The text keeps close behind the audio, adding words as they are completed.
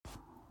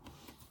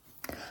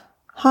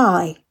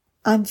Hi,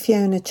 I'm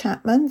Fiona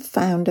Chapman,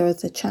 founder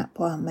of the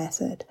Chapwell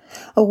method,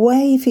 a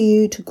way for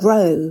you to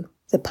grow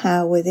the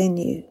power within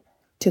you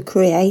to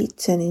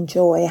create and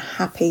enjoy a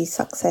happy,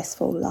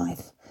 successful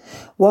life,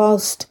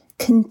 whilst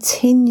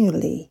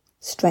continually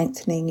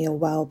strengthening your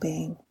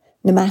well-being,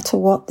 no matter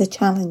what the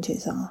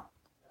challenges are.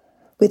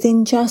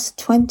 Within just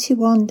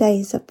 21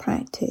 days of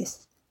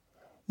practice,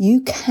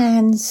 you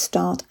can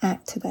start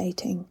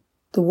activating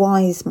the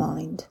wise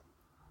mind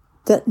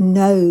that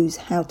knows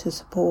how to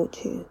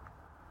support you,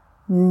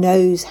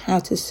 knows how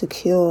to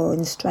secure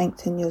and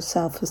strengthen your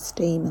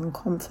self-esteem and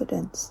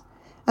confidence,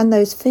 and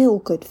those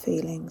feel-good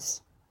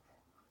feelings,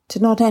 to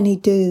not only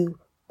do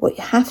what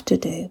you have to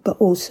do, but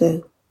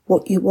also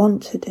what you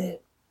want to do.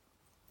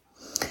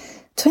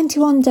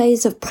 21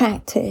 days of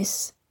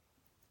practice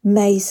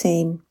may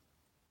seem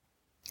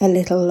a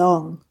little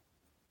long,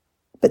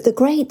 but the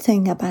great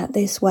thing about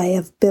this way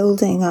of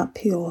building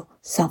up your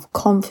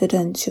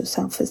self-confidence, your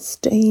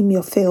self-esteem,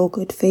 your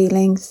feel-good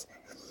feelings,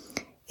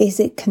 is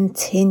it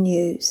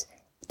continues.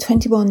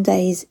 21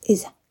 days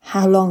is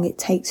how long it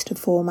takes to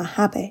form a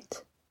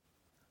habit.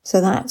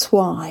 So that's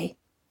why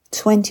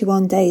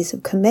 21 days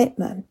of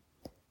commitment,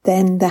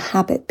 then the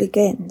habit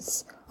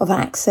begins of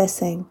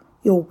accessing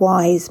your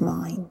wise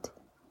mind,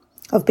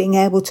 of being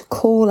able to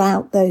call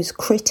out those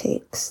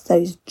critics,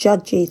 those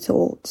judgy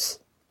thoughts,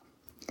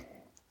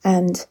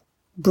 and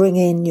bring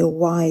in your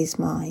wise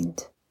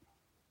mind.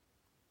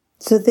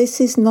 So this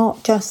is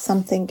not just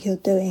something you're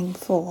doing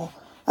for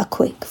a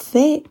quick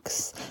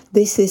fix.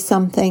 This is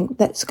something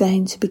that's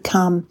going to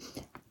become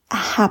a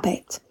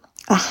habit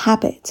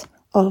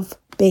of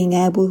being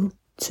able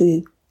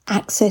to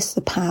access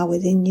the power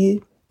within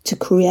you to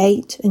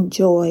create,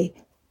 enjoy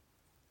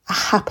a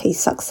happy,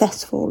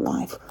 successful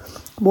life,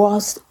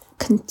 whilst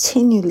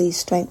continually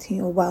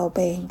strengthening your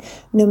well-being,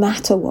 no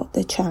matter what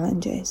the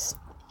challenge is.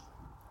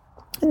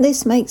 And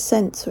this makes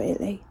sense,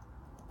 really,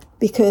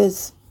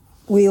 because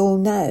we all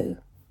know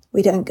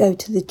we don't go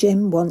to the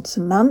gym once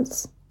a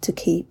month to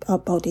keep our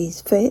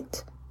bodies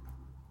fit.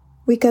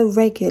 We go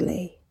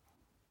regularly.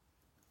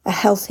 A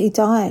healthy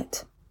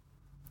diet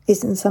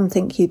isn't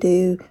something you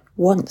do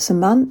once a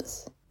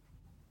month.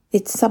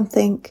 It's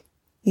something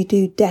you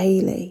do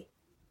daily.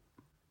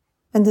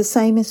 And the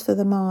same is for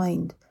the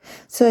mind.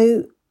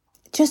 So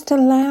just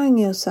allowing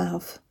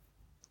yourself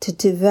to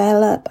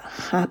develop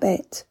a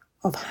habit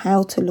of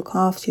how to look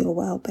after your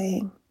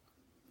well-being,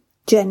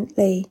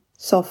 gently,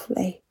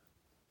 softly,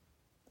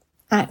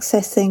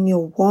 accessing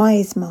your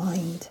wise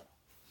mind,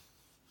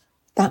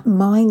 that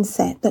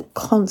mindset that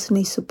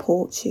constantly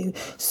supports you,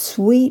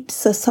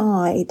 sweeps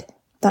aside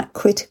that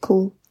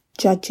critical,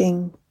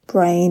 judging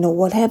brain or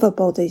whatever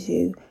bothers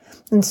you,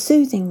 and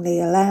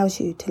soothingly allows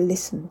you to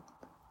listen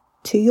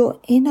to your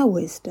inner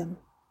wisdom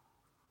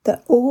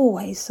that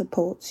always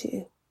supports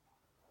you,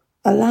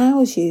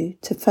 allows you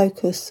to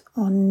focus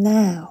on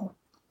now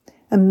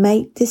and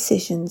make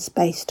decisions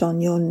based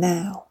on your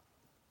now,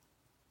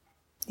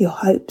 your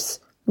hopes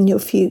and your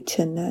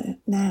future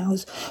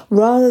nows,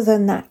 rather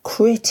than that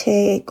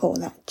critic or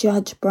that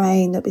judge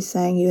brain that was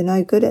saying, you're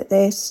no good at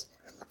this,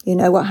 you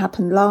know what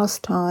happened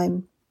last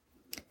time,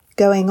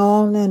 going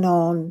on and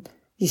on,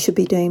 you should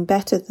be doing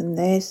better than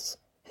this.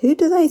 Who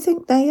do they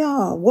think they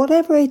are?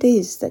 Whatever it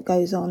is that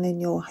goes on in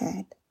your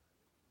head.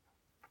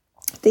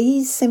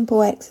 These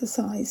simple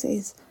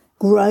exercises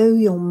grow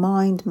your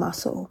mind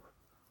muscle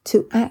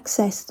to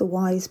access the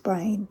wise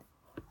brain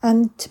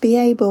and to be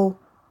able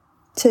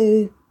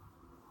to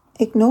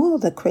ignore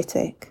the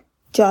critic,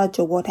 judge,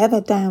 or whatever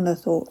downer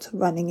thoughts are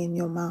running in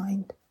your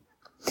mind.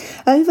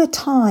 Over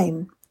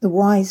time, the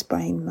wise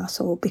brain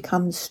muscle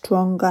becomes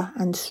stronger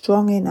and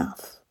strong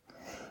enough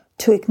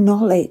to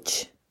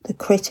acknowledge the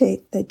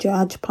critic, the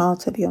judge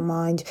part of your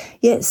mind,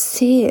 yet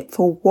see it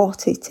for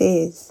what it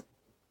is.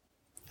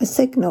 A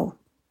signal.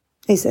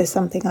 Is there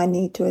something I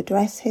need to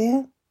address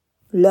here?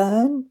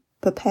 Learn?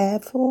 Prepare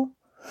for?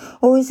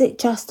 Or is it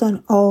just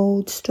an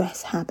old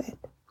stress habit,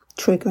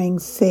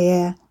 triggering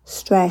fear,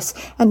 stress,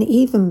 and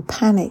even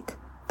panic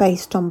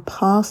based on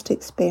past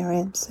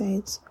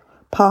experiences,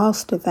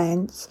 past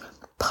events,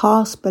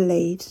 past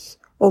beliefs,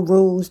 or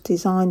rules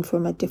designed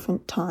from a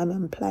different time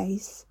and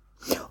place?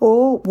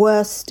 Or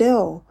worse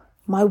still,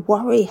 my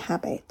worry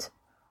habit,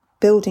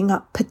 building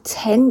up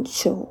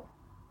potential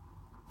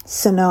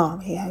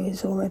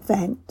scenarios or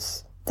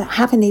events that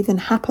haven't even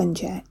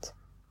happened yet,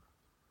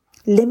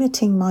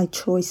 limiting my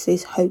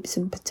choices, hopes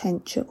and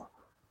potential.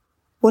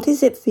 What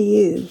is it for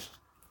you?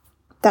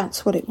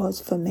 That's what it was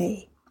for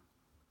me.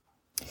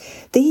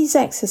 These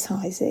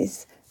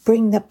exercises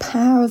bring the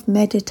power of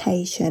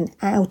meditation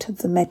out of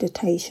the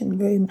meditation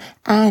room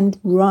and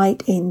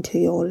right into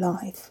your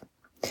life.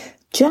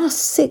 Just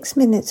 6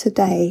 minutes a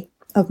day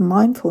of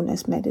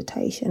mindfulness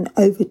meditation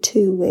over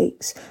 2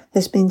 weeks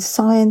has been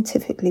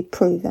scientifically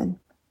proven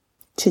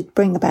to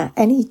bring about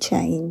any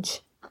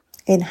change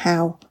in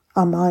how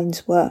our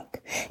minds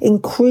work,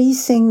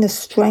 increasing the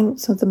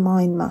strength of the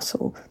mind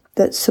muscle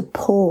that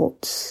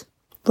supports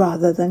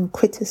rather than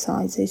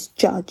criticizes,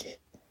 judge,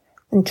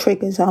 and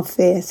triggers our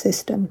fear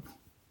system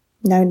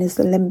known as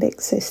the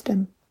limbic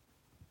system.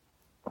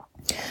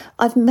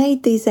 I've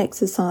made these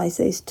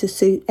exercises to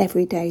suit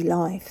everyday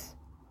life.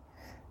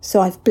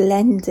 So I've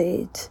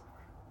blended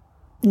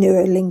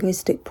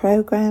neuro-linguistic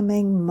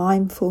programming,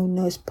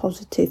 mindfulness,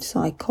 positive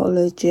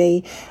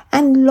psychology,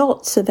 and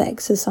lots of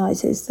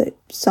exercises that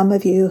some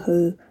of you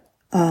who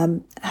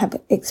have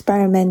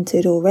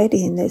experimented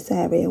already in this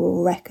area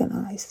will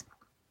recognise.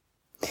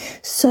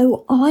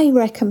 So I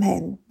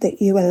recommend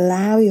that you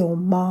allow your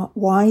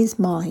wise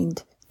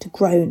mind to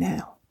grow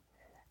now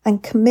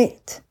and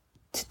commit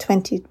to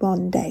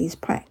 21 days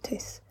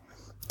practice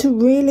to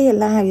really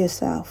allow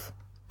yourself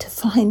to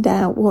find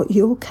out what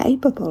you're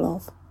capable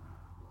of.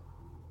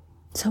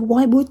 So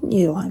why wouldn't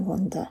you, I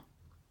wonder?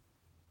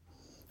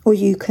 Or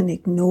you can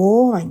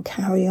ignore and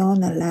carry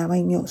on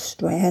allowing your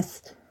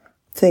stress,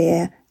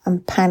 fear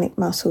and panic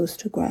muscles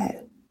to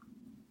grow.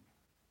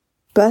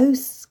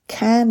 Both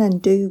can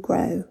and do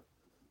grow.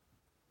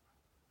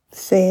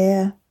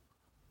 Fear,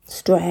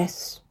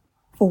 stress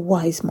or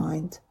wise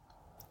mind.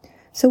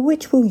 So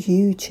which will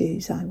you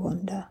choose, I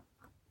wonder?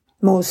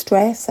 More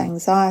stress,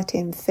 anxiety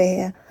and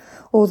fear,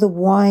 or the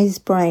wise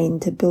brain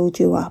to build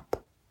you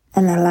up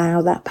and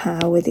allow that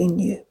power within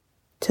you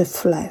to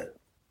flow?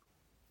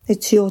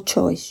 It's your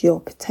choice, your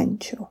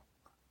potential.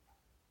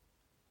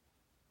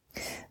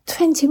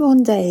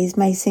 21 days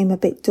may seem a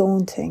bit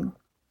daunting.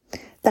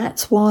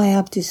 That's why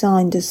I've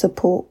designed a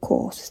support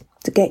course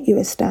to get you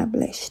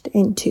established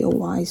into your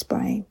wise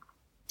brain.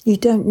 You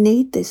don't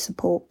need this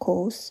support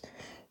course.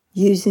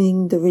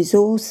 Using the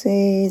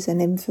resources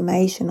and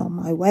information on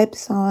my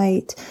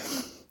website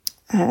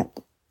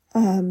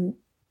and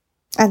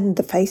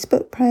the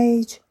Facebook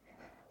page,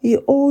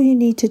 all you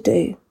need to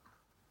do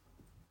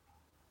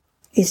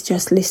is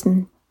just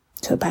listen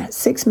to about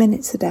 6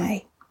 minutes a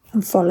day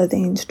and follow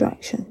the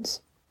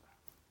instructions.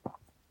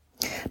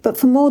 But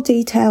for more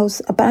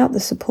details about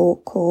the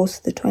support course,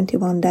 the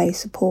 21-day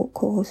support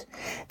course,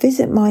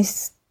 visit my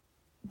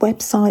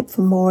website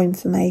for more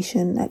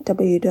information at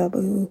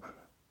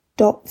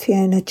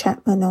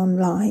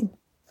www.fionachapmanonline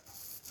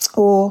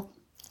or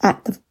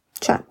at the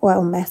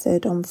Chapwell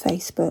method on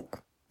Facebook.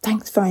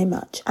 Thanks very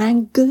much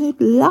and good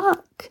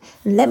luck.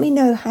 And let me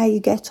know how you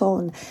get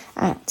on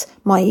at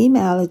my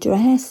email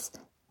address,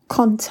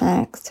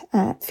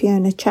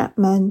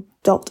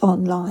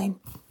 contact@fionachapman.online.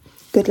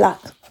 Good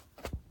luck.